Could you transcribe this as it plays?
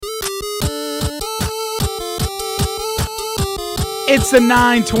It's the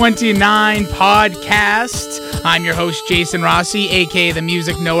 929 podcast. I'm your host, Jason Rossi, a.k.a. the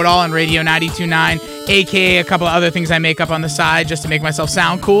Music Know-It-All on Radio 92.9, a.k.a. a couple of other things I make up on the side just to make myself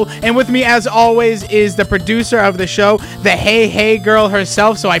sound cool. And with me, as always, is the producer of the show, the Hey girl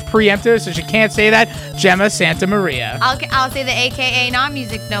herself, so I preempted her, so she can't say that, Gemma Santa Maria. I'll say the a.k.a.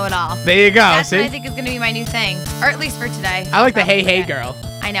 non-music know-it-all. There you go. That's what I think is going to be my new thing, or at least for today. I like the Hey girl.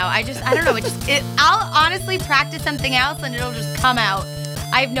 I know. I don't know. I'll honestly practice something else and it'll just come out.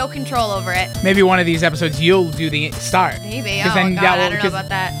 I have no control over it. Maybe one of these episodes you'll do the start. Maybe. Oh, then God, I don't know about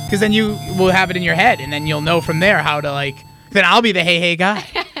that. Because then you will have it in your head, and then you'll know from there how to, then I'll be the hey guy.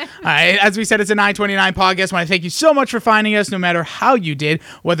 All right, as we said, it's a 929 podcast. I want to thank you so much for finding us, no matter how you did,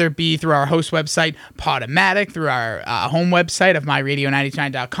 whether it be through our host website, Podomatic, through our home website of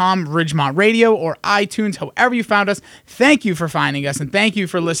myradio99.com, Ridgemont Radio, or iTunes, however you found us. Thank you for finding us, and thank you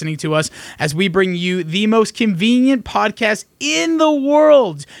for listening to us as we bring you the most convenient podcast in the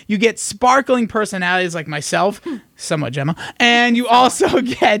world. You get sparkling personalities like myself, somewhat Gemma, and you also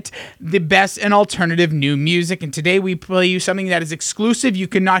get the best and alternative new music. And today we play you something that is exclusive. You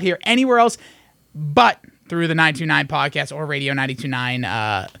cannot hear anywhere else but through the 929 podcast or Radio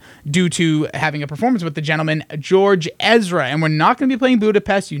 929 due to having a performance with the gentleman George Ezra. And we're not going to be playing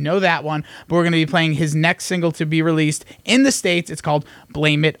Budapest, you know that one, but we're going to be playing his next single to be released in the States. It's called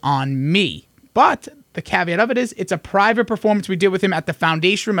Blame It On Me. But the caveat of it is it's a private performance we did with him at the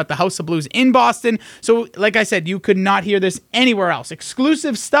Foundation Room at the House of Blues in Boston. So, like I said, you could not hear this anywhere else.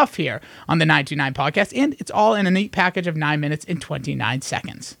 Exclusive stuff here on the 929 podcast, and it's all in a neat package of 9 minutes and 29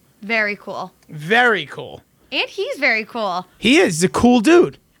 seconds. Very cool. Very cool. And he's very cool. He is. He's a cool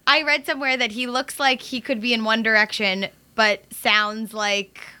dude. I read somewhere that he looks like he could be in One Direction, but sounds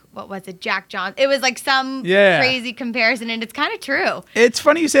like... what was it? Jack Johnson. It was like some crazy comparison, and it's kind of true. It's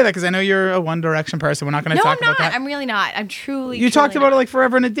funny you say that because I know you're a One Direction person. We're not going to talk about that. No, I'm not. I'm really not. I'm truly. You talked about it like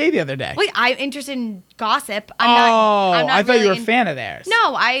forever and a day the other day. Wait, I'm interested in gossip. I'm not I thought you were a fan of theirs.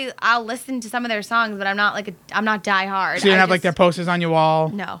 No, I'll listen to some of their songs, but I'm not die hard. So you don't have their posters on your wall?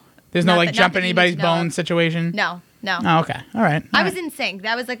 No. There's no jump anybody's bones situation? No. Oh, okay. All right. I was NSYNC.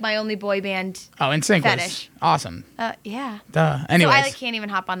 That was my only boy band. Oh, NSYNC fetish. Was awesome. Yeah. Duh. Anyways. So I can't even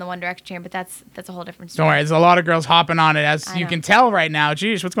hop on the One Direction train, but that's a whole different story. Don't worry. There's a lot of girls hopping on it, as you can tell right now.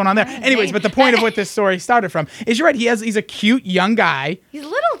 Jeez, what's going on there? Anyways, but the point of what this story started from is you're right. He's a cute young guy. He's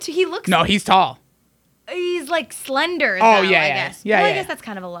little too. He looks. No, he's tall. He's slender. Oh, though, yeah, I guess. Yeah, I guess that's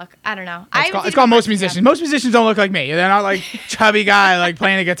kind of a look. I don't know. It's called most musicians. Most musicians don't look like me. They're not chubby guy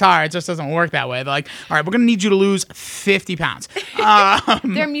playing a guitar. It just doesn't work that way. They're all right, we're gonna need you to lose 50 pounds.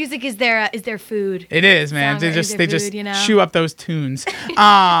 Their music is their food. It is, man. They just chew up those tunes.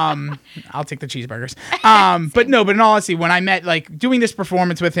 I'll take the cheeseburgers. But in all honesty, when I met doing this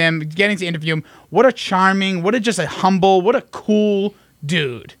performance with him, getting to interview him, what a charming, what a humble, what a cool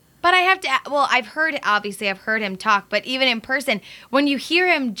dude. But I have to, I've heard him talk, but even in person, when you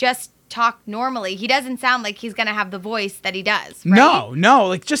hear him just talk normally, he doesn't sound like he's going to have the voice that he does, right?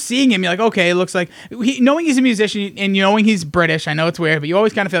 No. Just seeing him, you're okay, it looks like, knowing he's a musician and knowing he's British, I know it's weird, but you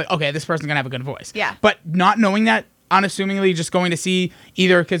always kind of feel okay, this person's going to have a good voice. Yeah. But not knowing that, unassumingly just going to see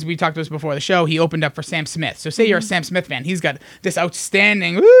either, because we talked to this before the show, he opened up for Sam Smith. So say you're a Sam Smith fan, he's got this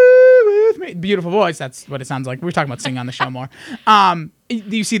outstanding, beautiful voice. That's what it sounds like. We're talking about singing on the show more.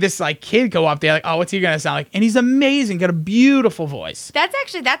 You see this kid go up there what's he gonna sound like? And he's amazing, got a beautiful voice. That's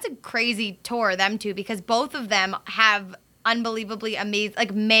a crazy tour, them two, because both of them have unbelievably amazing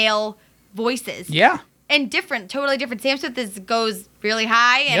male voices. Yeah. And totally different. Sam Smith goes really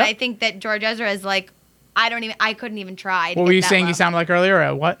high, and I think that George Ezra is I couldn't even try. What were you saying he sounded like earlier,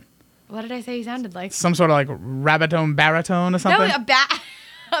 or what? What did I say he sounded like? Some sort of rabatone baritone or something? No,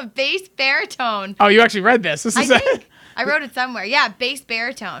 a bass baritone. Oh, you actually read this. I think. I wrote it somewhere. Yeah, bass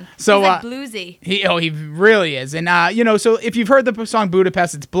baritone. So, he's bluesy. He really is. And, so if you've heard the song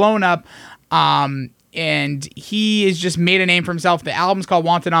Budapest, it's blown up. And he has just made a name for himself. The album's called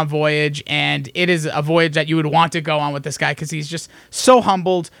Wanted on Voyage, and it is a voyage that you would want to go on with this guy because he's just so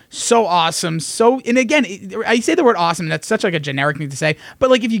humbled, so awesome. And again, I say the word awesome, and that's such a generic thing to say,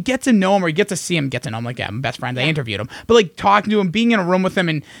 but if you get to know him or you get to see him, I'm best friends, I interviewed him, but talking to him, being in a room with him,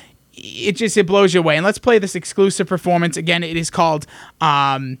 and it blows you away. And let's play this exclusive performance. Again, it is called,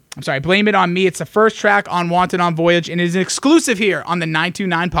 Blame It On Me. It's the first track on Wanted on Voyage, and it is an exclusive here on the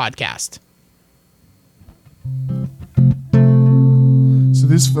 929 podcast. So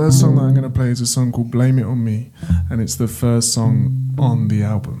this first song that I'm going to play is a song called Blame It On Me, and it's the first song on the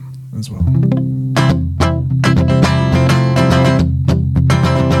album as well.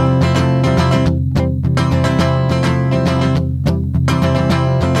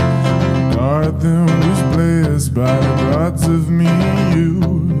 Garden was blessed by the parts of me and you.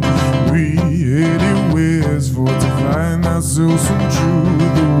 We headed west for to find ourselves some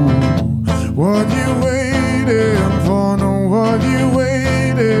truth. Ooh, what you waiting for? No, what you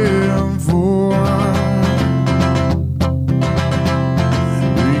waiting for?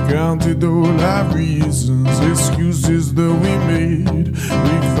 We counted all our reasons, excuses that we made.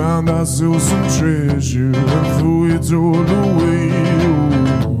 We found ourselves some treasure and threw it all away.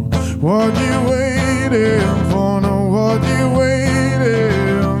 Ooh, what you waiting for? No, what you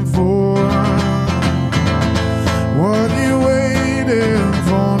waiting for? What you waiting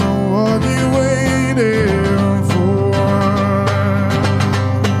for? No, what you waiting for?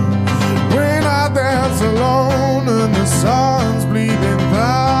 When I dance alone and the sun's bleeding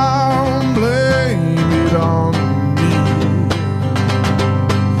down, blame it on me.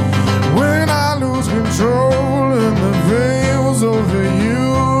 When I lose control and the veil's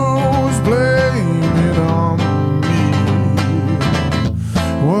overused, blame it on me.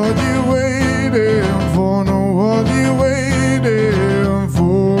 What you waiting for? No, what you waiting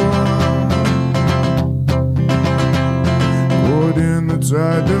for? Caught in the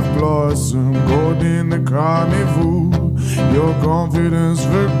tide of blossom, caught in the carnival. Your confidence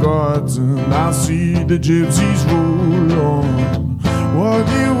forgotten, I see the gypsies roll on. What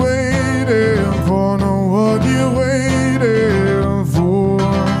you waiting for? No, what you waiting for?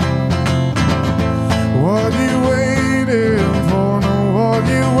 What you waiting for? No, what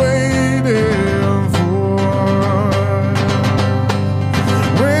you waiting for?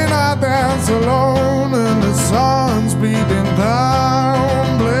 When I dance alone and the sun's bleeding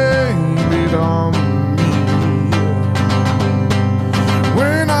down, blame it on me.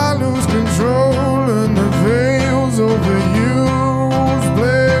 When I lose control and the veil's overused,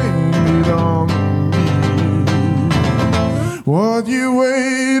 blame it on me. What you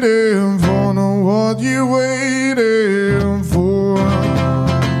waiting for? No, what you waiting for?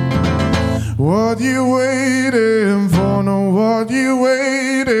 What you waiting for? No, what you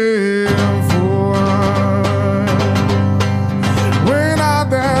waiting for? When I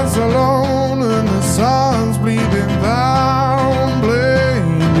dance alone and the sun's bleeding down,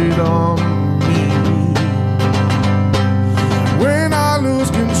 blame it on me. When I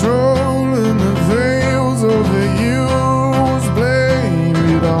lose control and the veil's overused, blame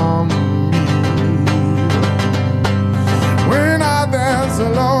it on me. When I dance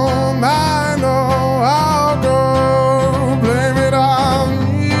alone, I know I'll go, blame it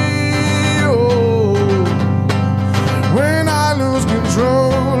on me. Oh, when I lose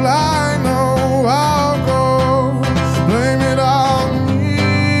control, I know I'll go, blame it on me.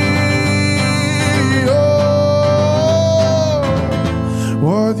 Oh,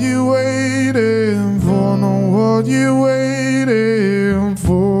 what you waiting for? No, what you waiting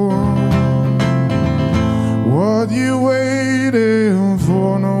for? What you waiting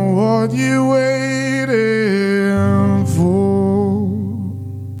for? No, what you waiting for?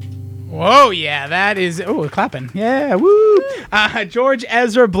 Whoa, yeah, that is... Oh, we're clapping. Yeah, woo! George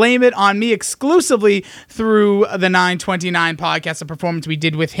Ezra, Blame It On Me, exclusively through the 929 podcast, a performance we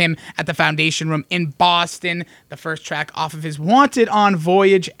did with him at the Foundation Room in Boston. The first track off of his Wanted on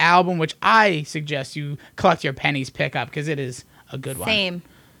Voyage album, which I suggest you collect your pennies, pick up, because it is a good one. Same.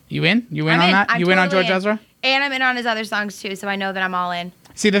 You in? You in on that? I'm You in on totally George Ezra? And I'm in on his other songs, too, so I know that I'm all in.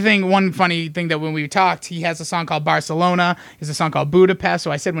 See, one funny thing that when we talked, he has a song called Barcelona, he has a song called Budapest.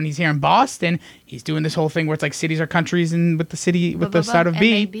 So I said when he's here in Boston, he's doing this whole thing where it's like cities or countries and with the city, with the start of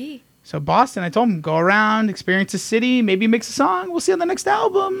B. B. So Boston, I told him, go around, experience the city, maybe mix a song. We'll see on the next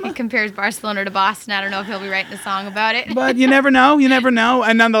album. He compares Barcelona to Boston. I don't know if he'll be writing a song about it. But you never know. You never know.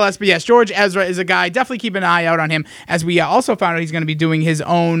 And nonetheless, but yes, George Ezra is a guy. Definitely keep an eye out on him. As we also found out he's going to be doing his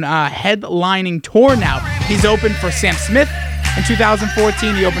own headlining tour now. He's opened for Sam Smith in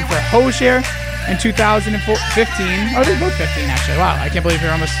 2014. He opened for Hozier in 2015. Oh, they're both 15, actually. Wow, I can't believe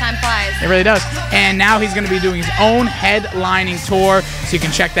you're almost... Time flies. It really does. And now he's going to be doing his own headlining tour, so you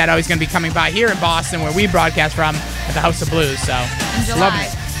can check that out. He's going to be coming by here in Boston, where we broadcast from, at the House of Blues. So, in July. loving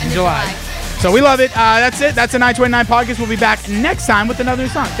it. In July. So we love it. That's it. That's the 929 podcast. We'll be back next time with another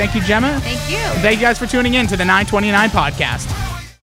song. Thank you, Gemma. Thank you. And thank you guys for tuning in to the 929 podcast.